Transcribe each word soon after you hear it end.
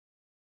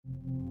Hello,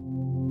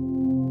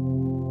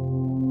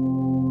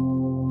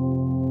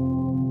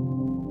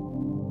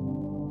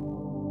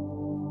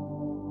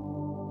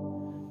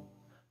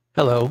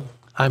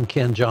 I'm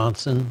Ken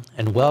Johnson,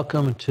 and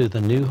welcome to the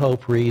New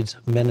Hope Reads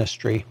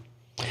ministry.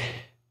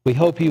 We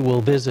hope you will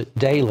visit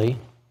daily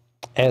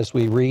as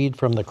we read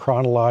from the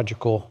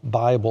Chronological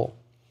Bible.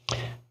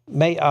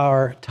 May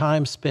our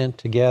time spent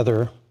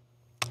together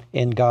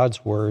in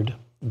God's Word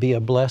be a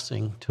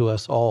blessing to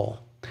us all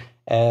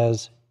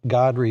as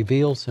God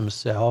reveals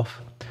Himself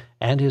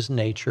and His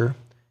nature,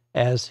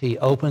 as He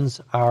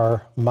opens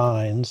our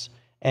minds,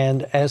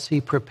 and as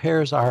He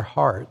prepares our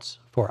hearts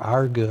for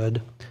our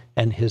good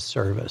and His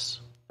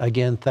service.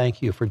 Again,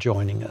 thank you for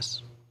joining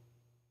us.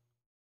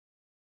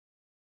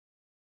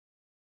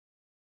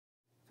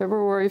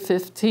 February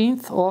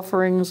 15th,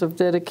 offerings of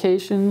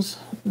dedications,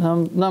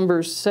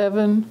 numbers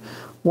 7,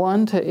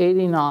 1 to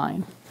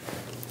 89.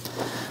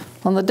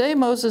 On the day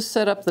Moses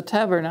set up the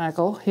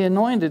tabernacle, he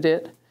anointed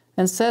it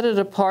and set it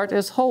apart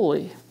as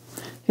holy.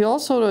 He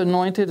also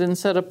anointed and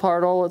set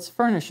apart all its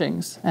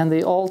furnishings and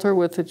the altar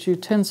with its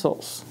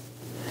utensils.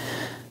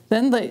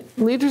 Then the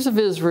leaders of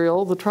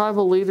Israel, the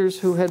tribal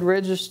leaders who had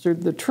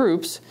registered the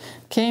troops,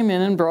 came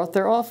in and brought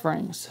their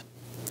offerings.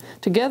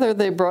 Together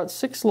they brought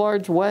 6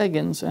 large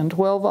wagons and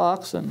 12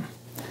 oxen.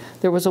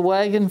 There was a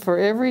wagon for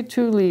every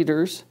 2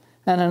 leaders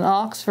and an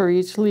ox for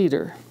each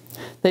leader.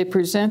 They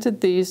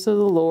presented these to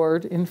the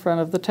Lord in front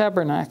of the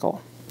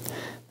tabernacle.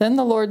 Then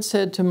the Lord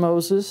said to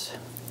Moses,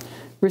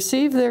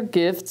 "Receive their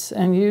gifts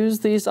and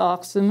use these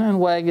oxen and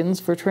wagons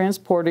for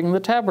transporting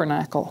the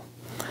tabernacle.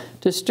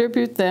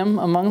 Distribute them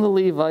among the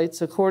Levites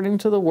according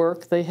to the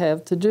work they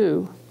have to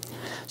do."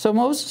 So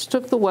Moses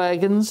took the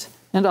wagons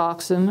and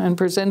oxen and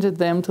presented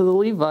them to the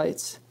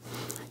Levites.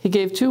 He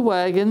gave 2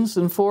 wagons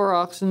and 4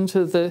 oxen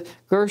to the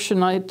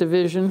Gershonite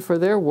division for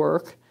their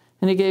work,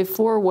 and he gave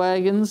 4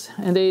 wagons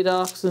and 8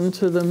 oxen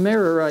to the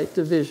Merarite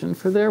division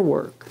for their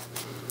work.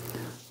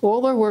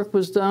 All their work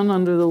was done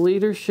under the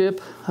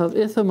leadership of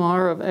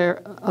Ithamar of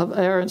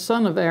Aaron,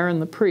 son of Aaron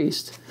the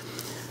priest.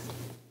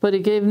 But he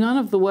gave none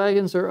of the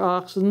wagons or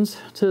oxen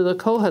to the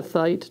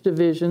Kohathite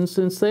division,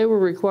 since they were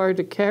required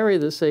to carry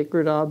the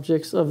sacred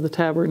objects of the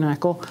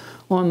tabernacle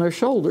on their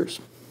shoulders.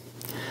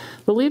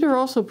 The leader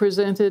also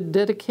presented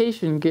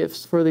dedication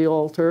gifts for the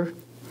altar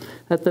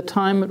at the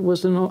time it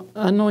was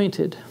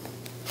anointed.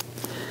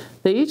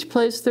 They each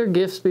placed their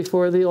gifts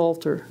before the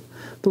altar.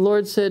 The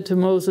Lord said to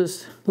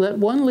Moses, "Let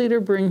one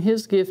leader bring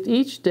his gift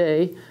each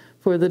day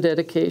for the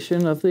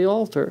dedication of the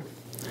altar."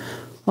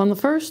 On the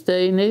first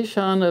day,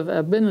 Nahshon of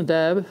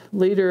Abinadab,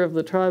 leader of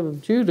the tribe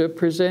of Judah,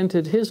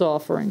 presented his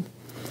offering.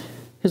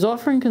 His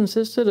offering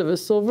consisted of a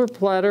silver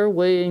platter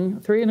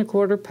weighing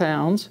 3¼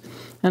 pounds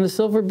and a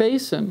silver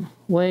basin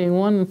weighing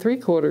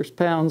 1¾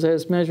 pounds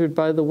as measured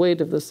by the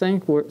weight of the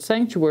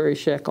sanctuary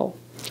shekel.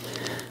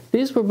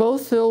 These were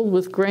both filled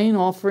with grain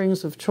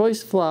offerings of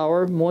choice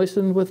flour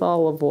moistened with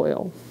olive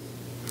oil.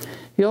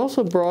 He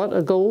also brought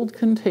a gold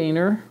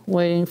container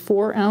weighing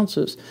 4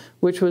 ounces,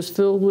 which was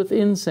filled with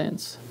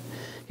incense.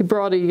 He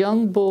brought a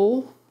young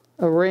bull,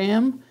 a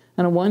ram,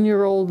 and a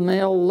 1-year-old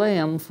male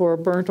lamb for a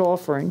burnt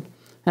offering,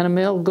 and a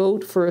male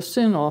goat for a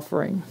sin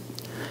offering.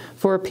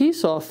 For a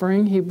peace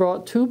offering, he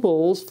brought 2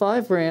 bulls,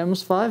 5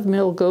 rams, 5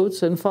 male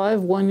goats, and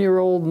 5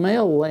 1-year-old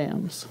male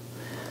lambs.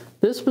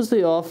 This was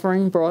the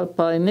offering brought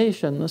by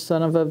Nahshon, the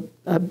son of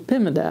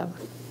Abinadab.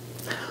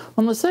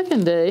 On the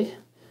second day,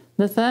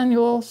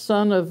 Nathaniel,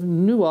 son of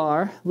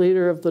Nuar,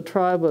 leader of the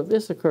tribe of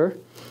Issachar,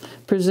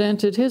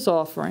 presented his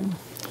offering.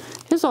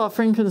 His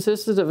offering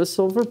consisted of a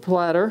silver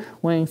platter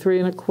weighing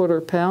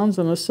 3¼ pounds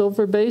and a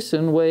silver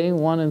basin weighing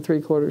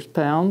 1¾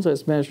 pounds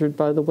as measured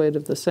by the weight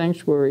of the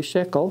sanctuary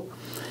shekel.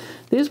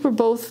 These were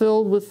both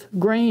filled with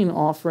grain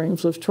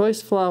offerings of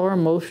choice flour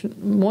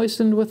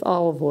moistened with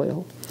olive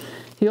oil.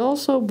 He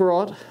also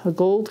brought a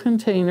gold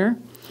container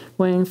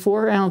weighing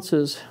 4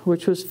 ounces,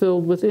 which was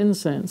filled with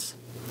incense.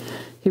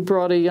 He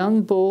brought a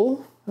young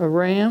bull, a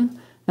ram,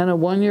 and a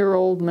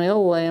 1-year-old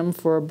male lamb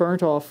for a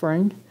burnt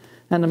offering,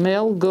 and a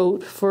male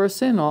goat for a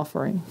sin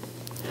offering.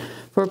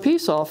 For a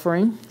peace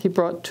offering, he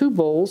brought 2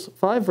 bulls,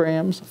 5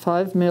 rams,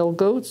 5 male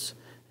goats,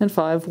 and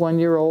 5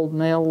 1-year-old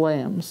male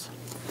lambs.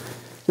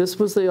 This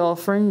was the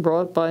offering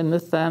brought by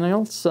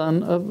Nathaniel,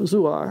 son of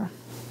Zuar.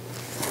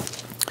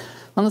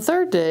 On the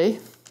third day,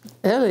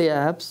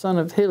 Eliab, son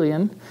of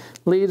Hilion,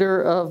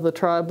 leader of the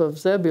tribe of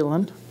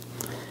Zebulun,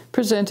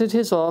 presented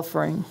his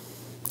offering.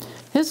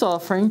 His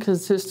offering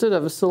consisted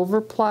of a silver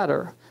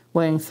platter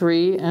weighing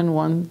 3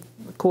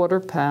 1/4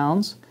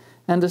 pounds,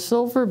 and a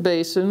silver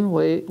basin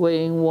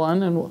weighing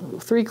 1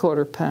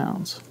 3/4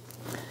 pounds,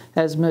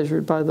 as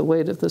measured by the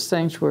weight of the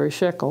sanctuary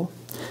shekel.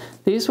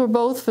 These were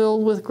both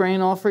filled with grain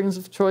offerings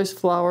of choice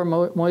flour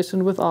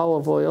moistened with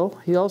olive oil.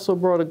 He also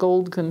brought a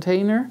gold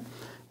container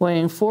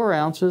weighing 4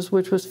 ounces,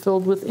 which was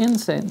filled with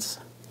incense.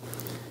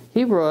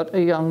 He brought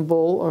a young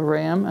bull, a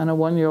ram, and a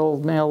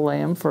 1-year-old male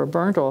lamb for a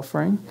burnt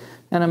offering,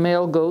 and a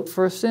male goat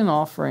for a sin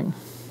offering.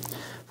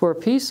 For a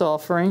peace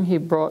offering, he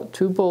brought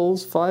 2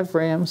 bulls, 5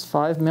 rams,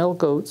 5 male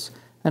goats,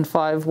 and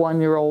 5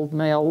 1-year-old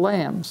male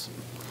lambs.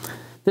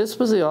 This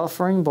was the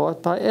offering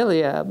brought by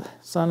Eliab,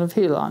 son of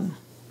Helon.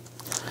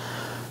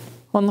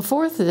 On the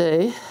fourth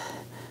day,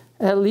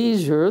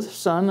 Eliezer,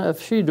 son of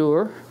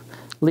Shedeur,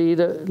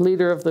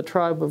 leader of the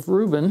tribe of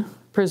Reuben,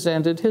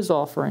 presented his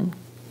offering.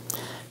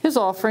 His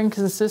offering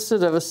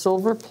consisted of a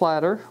silver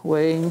platter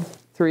weighing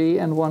 3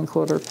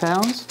 1/4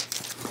 pounds,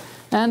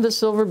 and a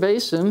silver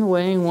basin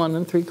weighing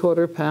 1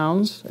 3/4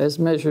 pounds, as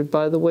measured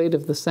by the weight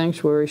of the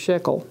sanctuary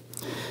shekel.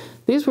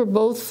 These were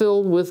both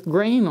filled with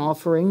grain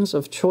offerings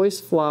of choice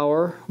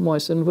flour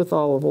moistened with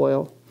olive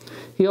oil.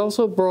 He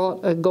also brought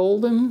a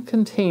golden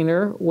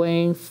container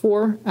weighing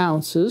 4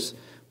 ounces,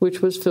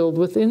 which was filled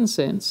with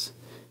incense.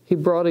 He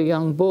brought a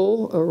young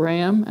bull, a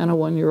ram, and a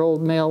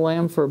 1-year-old male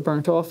lamb for a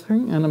burnt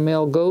offering, and a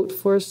male goat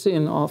for a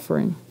sin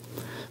offering.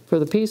 For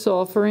the peace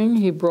offering,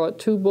 he brought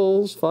 2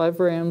 bulls, 5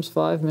 rams,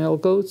 5 male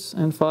goats,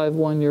 and 5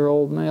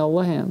 1-year-old male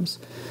lambs.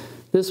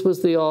 This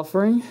was the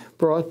offering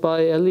brought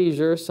by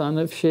Eliezer, son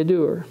of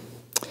Shedeur.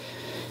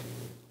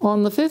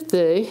 On the 5th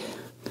day,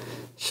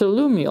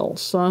 Shelumiel,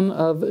 son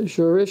of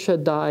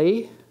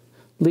Zurishaddai,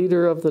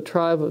 leader of the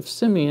tribe of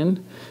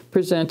Simeon,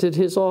 presented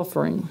his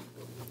offering.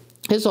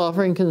 His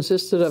offering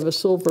consisted of a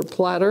silver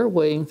platter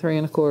weighing 3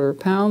 1/4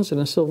 pounds and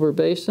a silver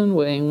basin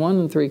weighing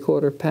 1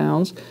 3/4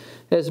 pounds,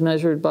 as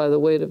measured by the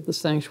weight of the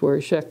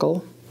sanctuary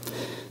shekel.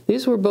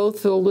 These were both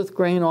filled with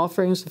grain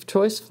offerings of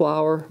choice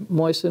flour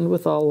moistened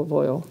with olive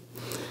oil.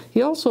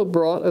 He also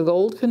brought a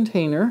gold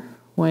container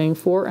weighing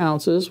 4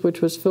 ounces,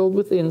 which was filled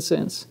with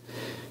incense.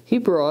 He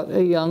brought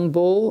a young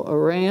bull, a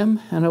ram,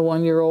 and a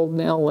 1-year-old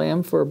male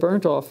lamb for a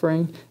burnt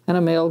offering, and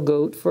a male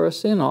goat for a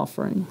sin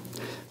offering.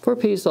 For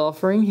peace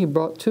offering, he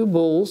brought 2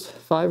 bulls,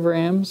 5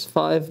 rams,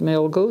 5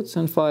 male goats,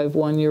 and 5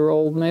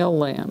 1-year-old male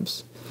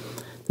lambs.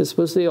 This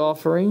was the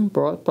offering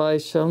brought by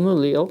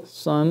Shelumiel,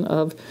 son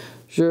of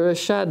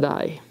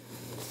Zurishaddai.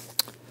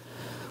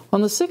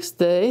 On the 6th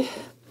day,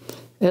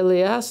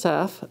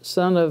 Eliasaph,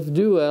 son of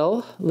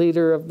Deuel,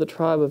 leader of the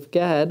tribe of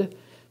Gad,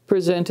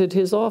 presented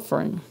his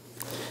offering.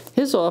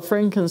 His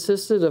offering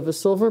consisted of a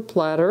silver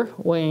platter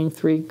weighing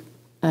 3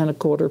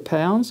 1/4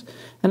 pounds,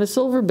 and a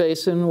silver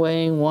basin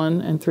weighing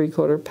 1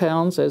 3/4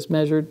 pounds, as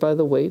measured by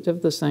the weight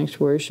of the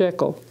sanctuary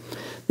shekel.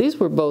 These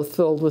were both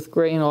filled with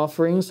grain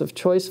offerings of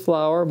choice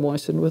flour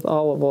moistened with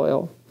olive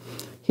oil.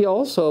 He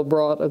also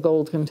brought a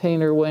gold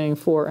container weighing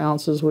 4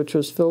 ounces, which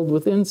was filled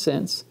with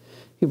incense.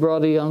 He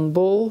brought a young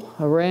bull,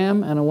 a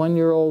ram, and a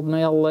 1-year-old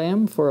male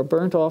lamb for a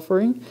burnt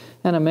offering,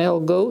 and a male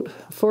goat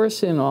for a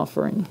sin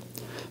offering.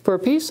 For a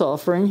peace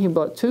offering, he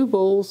brought 2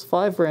 bulls,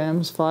 5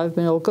 rams, 5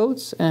 male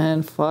goats,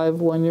 and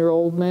 5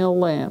 1-year-old male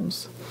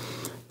lambs.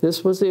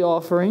 This was the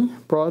offering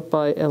brought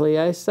by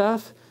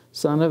Eliasaph,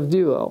 son of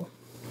Deuel.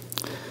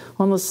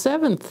 On the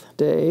 7th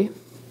day,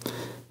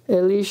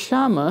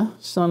 Elishama,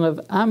 son of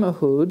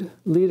Ammihud,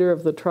 leader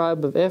of the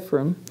tribe of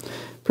Ephraim,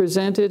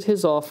 presented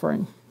his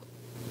offering.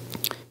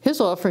 His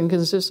offering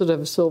consisted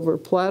of a silver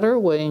platter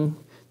weighing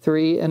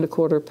 3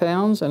 1/4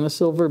 pounds, and a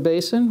silver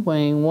basin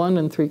weighing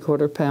 1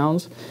 3/4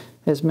 pounds,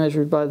 as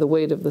measured by the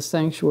weight of the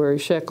sanctuary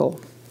shekel.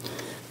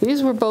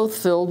 These were both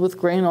filled with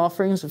grain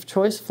offerings of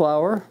choice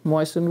flour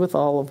moistened with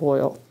olive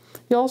oil.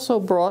 He also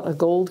brought a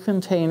gold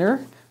container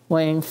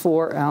weighing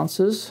 4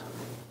 ounces.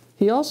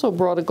 He also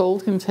brought a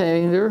gold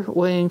container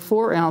weighing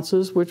 4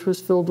 ounces, which was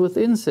filled with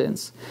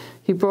incense.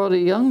 He brought a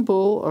young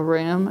bull, a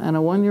ram, and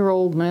a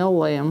 1-year-old male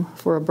lamb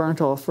for a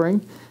burnt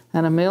offering,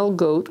 and a male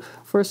goat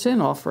for a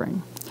sin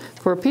offering.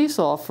 For a peace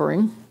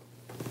offering,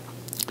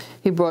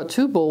 he brought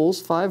 2 bulls,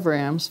 5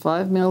 rams,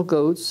 5 male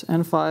goats,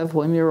 and 5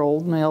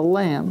 1-year-old male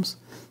lambs.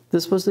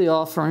 This was the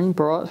offering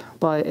brought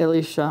by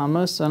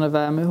Elishama, son of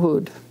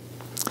Ammihud.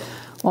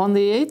 On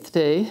the 8th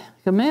day,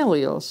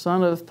 Gamaliel,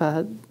 son of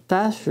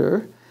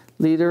Pedashur,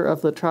 leader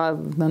of the tribe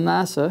of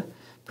Manasseh,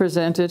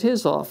 presented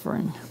his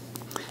offering.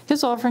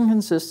 His offering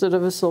consisted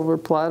of a silver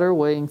platter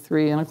weighing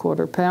 3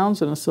 1/4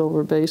 pounds, and a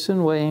silver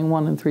basin weighing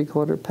 1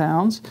 3/4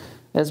 pounds,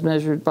 as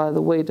measured by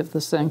the weight of the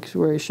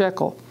sanctuary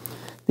shekel.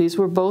 These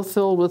were both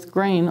filled with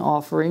grain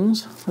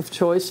offerings of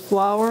choice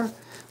flour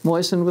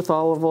moistened with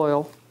olive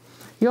oil.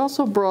 He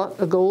also brought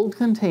a gold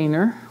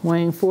container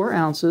weighing 4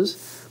 ounces,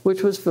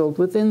 which was filled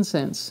with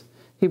incense.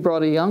 He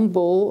brought a young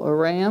bull, a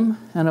ram,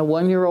 and a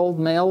 1-year-old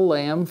male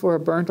lamb for a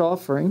burnt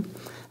offering,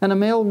 and a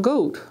male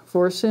goat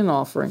for a sin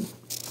offering.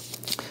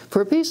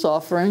 For a peace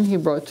offering, he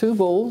brought 2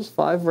 bulls,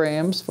 5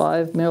 rams,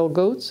 5 male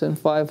goats, and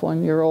 5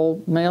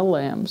 1-year-old male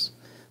lambs.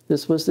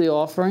 This was the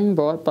offering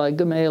brought by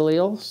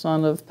Gamaliel,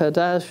 son of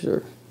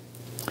Pedashur.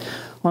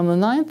 On the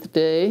 9th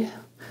day,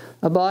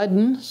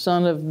 Abidan,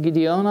 son of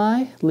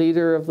Gideoni,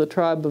 leader of the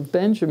tribe of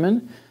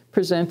Benjamin,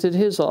 presented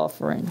his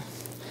offering.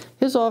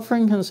 His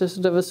offering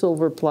consisted of a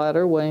silver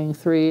platter weighing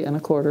 3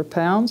 1/4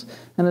 pounds,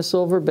 and a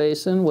silver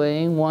basin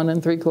weighing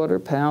 1 3/4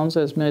 pounds,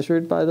 as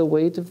measured by the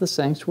weight of the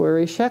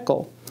sanctuary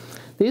shekel.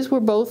 These were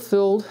both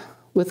filled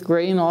with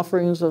grain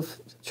offerings of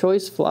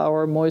choice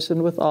flour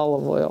moistened with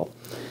olive oil.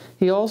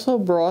 He also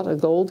brought a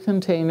gold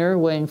container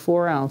weighing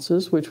 4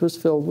 ounces, which was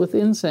filled with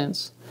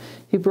incense.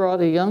 He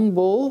brought a young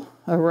bull,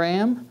 a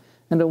ram,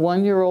 and a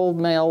 1-year-old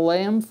male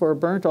lamb for a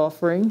burnt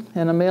offering,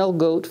 and a male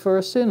goat for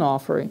a sin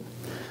offering.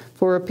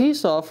 For a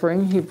peace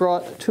offering, he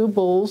brought 2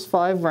 bulls,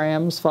 5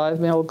 rams, 5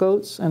 male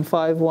goats, and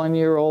 5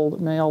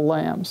 1-year-old male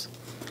lambs.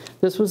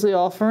 This was the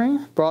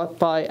offering brought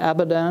by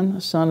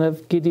Abidan, son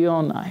of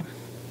Gideoni.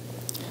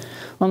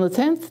 On the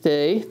 10th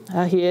day,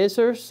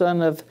 Ahiezer,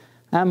 son of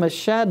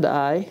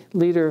Ammishaddai,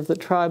 leader of the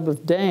tribe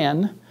of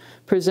Dan,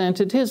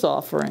 presented his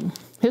offering.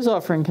 His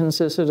offering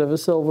consisted of a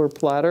silver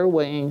platter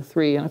weighing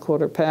 3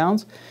 1/4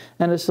 pounds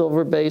and a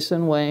silver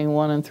basin weighing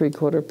 1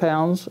 3/4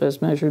 pounds,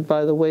 as measured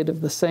by the weight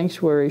of the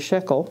sanctuary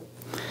shekel.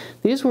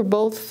 These were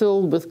both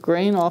filled with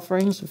grain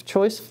offerings of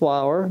choice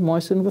flour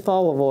moistened with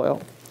olive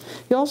oil.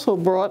 He also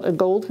brought a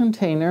gold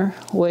container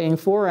weighing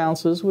 4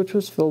 ounces, which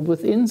was filled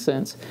with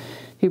incense.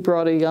 He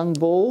brought a young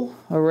bull,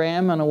 a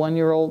ram, and a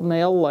 1-year-old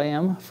male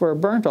lamb for a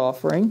burnt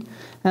offering,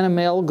 and a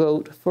male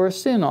goat for a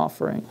sin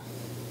offering.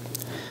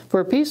 For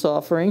a peace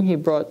offering, he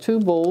brought 2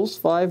 bulls,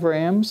 5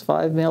 rams,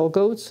 5 male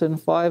goats, and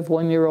 5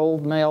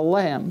 1-year-old male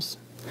lambs.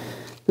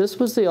 This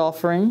was the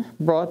offering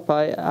brought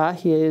by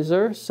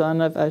Ahiezer,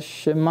 son of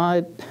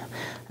Ashimmadai.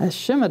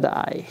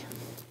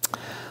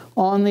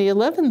 On the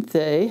 11th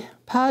day,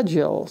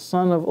 Pagiel,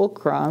 son of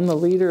Okran, the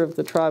leader of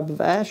the tribe of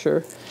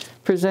Asher,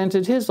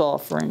 presented his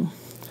offering.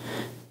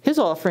 His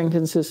offering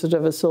consisted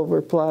of a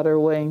silver platter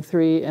weighing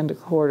 3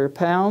 1/4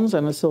 pounds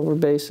and a silver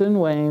basin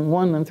weighing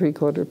 1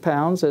 3/4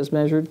 pounds, as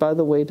measured by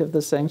the weight of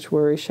the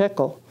sanctuary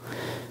shekel.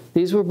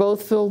 These were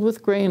both filled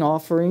with grain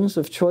offerings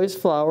of choice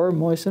flour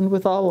moistened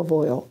with olive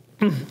oil.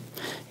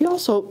 He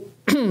also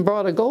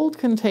brought a gold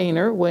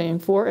container weighing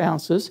 4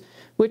 ounces,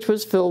 which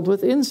was filled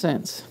with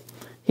incense.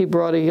 He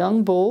brought a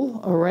young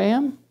bull, a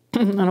ram,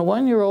 and a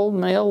 1-year-old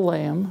male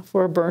lamb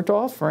for a burnt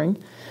offering,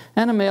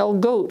 and a male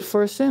goat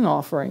for a sin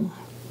offering.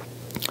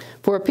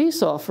 For a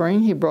peace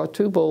offering, he brought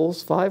 2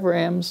 bulls, 5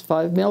 rams,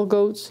 5 male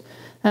goats,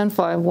 and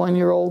 5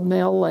 1-year-old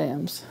male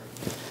lambs.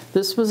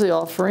 This was the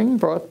offering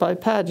brought by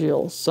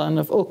Pagiel, son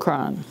of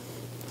Okran.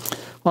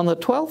 On the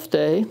 12th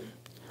day,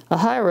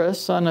 Ahira,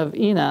 son of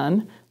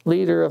Enan,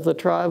 leader of the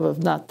tribe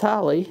of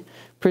Naphtali,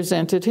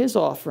 presented his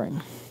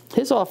offering.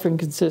 His offering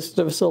consisted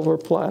of a silver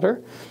platter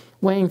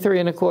weighing 3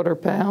 1/4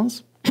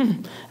 pounds,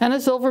 and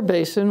a silver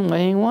basin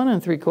weighing 1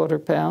 3/4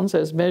 pounds,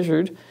 as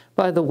measured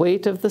by the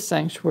weight of the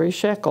sanctuary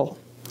shekel.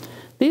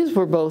 These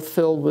were both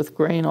filled with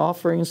grain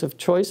offerings of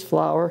choice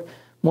flour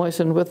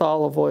moistened with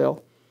olive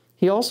oil.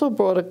 He also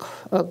brought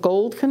a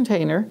gold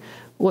container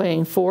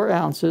weighing 4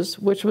 ounces,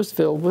 which was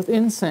filled with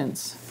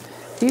incense.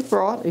 He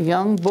brought a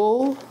young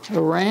bull, a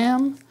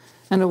ram,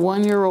 and a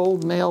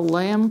 1-year-old male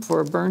lamb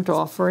for a burnt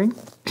offering,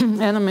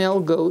 and a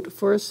male goat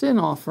for a sin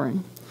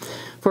offering.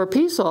 For a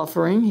peace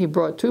offering, he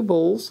brought 2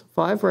 bulls,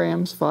 5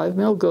 rams, 5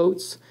 male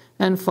goats,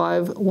 and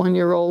 5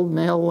 1-year-old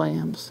male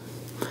lambs.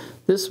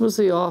 This was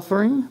the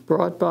offering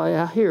brought by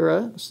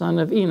Ahira, son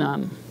of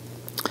Enan.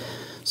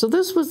 So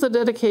this was the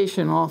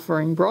dedication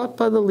offering brought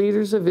by the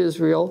leaders of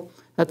Israel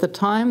at the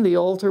time the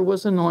altar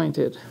was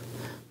anointed.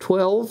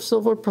 12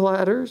 silver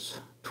platters,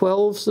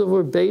 12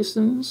 silver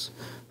basins,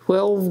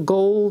 12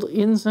 gold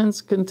incense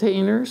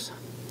containers.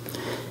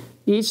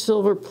 Each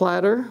silver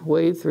platter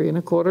weighed 3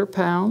 1/4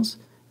 pounds,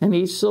 and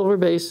each silver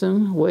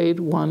basin weighed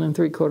 1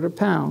 3/4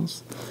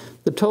 pounds.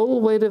 The total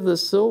weight of the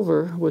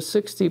silver was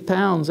 60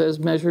 pounds, as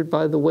measured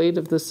by the weight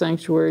of the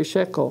sanctuary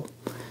shekel.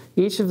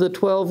 Each of the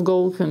 12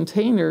 gold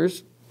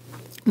containers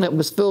that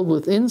was filled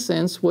with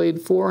incense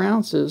weighed 4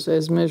 ounces,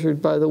 as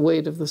measured by the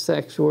weight of the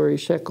sanctuary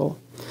shekel.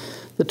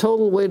 The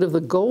total weight of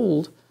the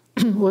gold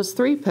was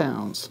 3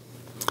 pounds.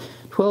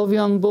 12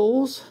 young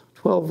bulls,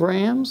 12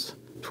 rams,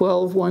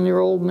 12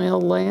 1-year-old male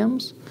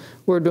lambs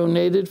were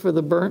donated for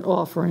the burnt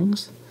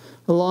offerings,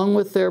 along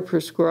with their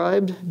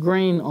prescribed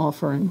grain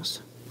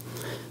offerings.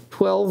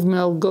 12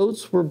 male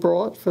goats were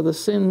brought for the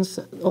sin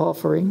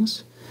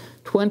offerings.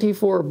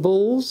 24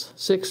 bulls,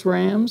 6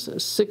 rams,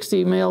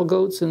 60 male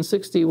goats, and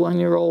 60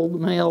 1-year-old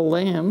male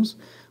lambs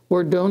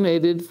were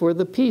donated for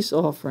the peace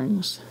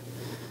offerings.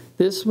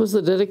 This was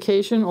the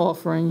dedication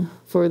offering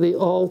for the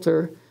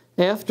altar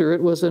after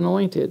it was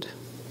anointed.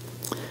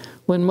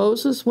 When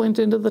Moses went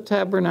into the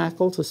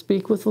tabernacle to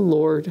speak with the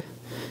Lord,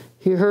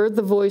 he heard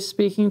the voice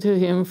speaking to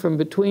him from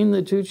between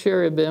the 2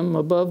 cherubim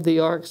above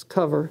the ark's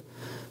cover,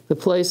 the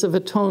place of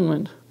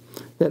atonement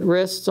that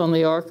rests on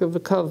the Ark of the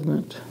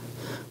Covenant.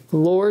 The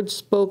Lord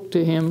spoke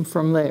to him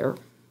from there.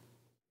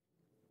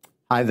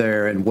 Hi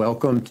there, and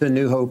welcome to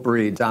New Hope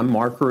Reads. I'm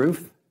Mark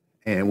Ruff,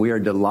 and we are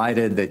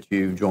delighted that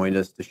you've joined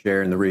us to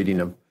share in the reading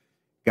of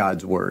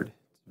God's Word.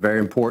 It's very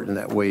important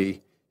that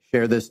we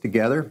share this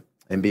together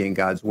and be in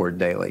God's Word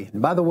daily.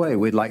 And by the way,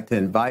 we'd like to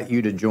invite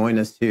you to join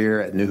us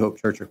here at New Hope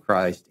Church of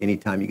Christ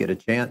anytime you get a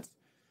chance.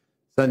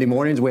 Sunday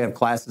mornings, we have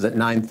classes at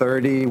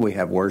 9:30. We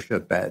have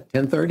worship at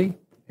 10:30,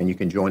 and you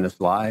can join us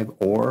live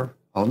or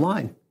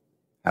online.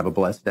 Have a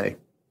blessed day.